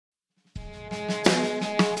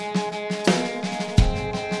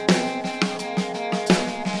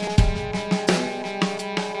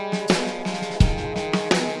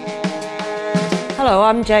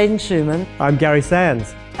I'm Jane Schumann. I'm Gary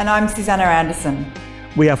Sands. And I'm Susannah Anderson.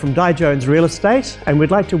 We are from Di Jones Real Estate, and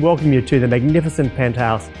we'd like to welcome you to the magnificent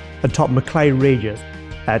penthouse atop Macleay Regis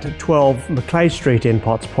at 12 Macleay Street in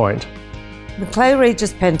Potts Point. Macleay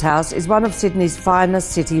Regis Penthouse is one of Sydney's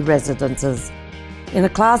finest city residences. In a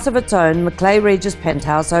class of its own, Macleay Regis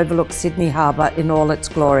Penthouse overlooks Sydney Harbour in all its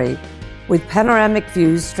glory, with panoramic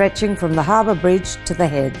views stretching from the Harbour Bridge to the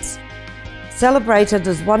Heads. Celebrated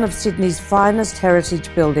as one of Sydney's finest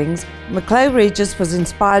heritage buildings, Macleay Regis was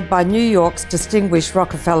inspired by New York's distinguished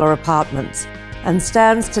Rockefeller apartments and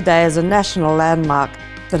stands today as a national landmark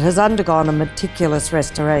that has undergone a meticulous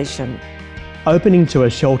restoration. Opening to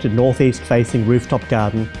a sheltered northeast-facing rooftop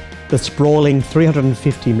garden, the sprawling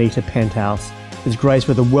 350-metre penthouse is graced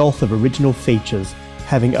with a wealth of original features,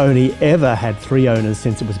 having only ever had 3 owners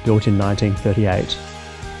since it was built in 1938.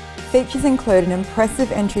 Features include an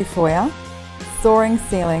impressive entry foyer, soaring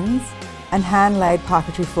ceilings and hand-laid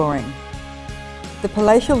parquetry flooring. The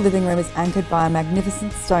palatial living room is anchored by a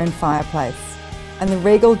magnificent stone fireplace and the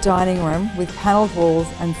regal dining room with panelled walls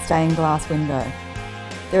and stained glass window.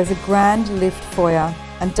 There is a grand lift foyer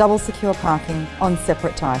and double secure parking on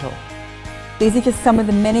separate title. These are just some of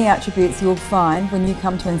the many attributes you'll find when you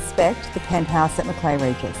come to inspect the penthouse at Macleay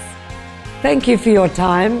Regis. Thank you for your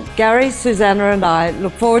time. Gary, Susannah and I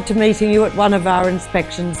look forward to meeting you at one of our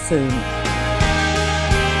inspections soon.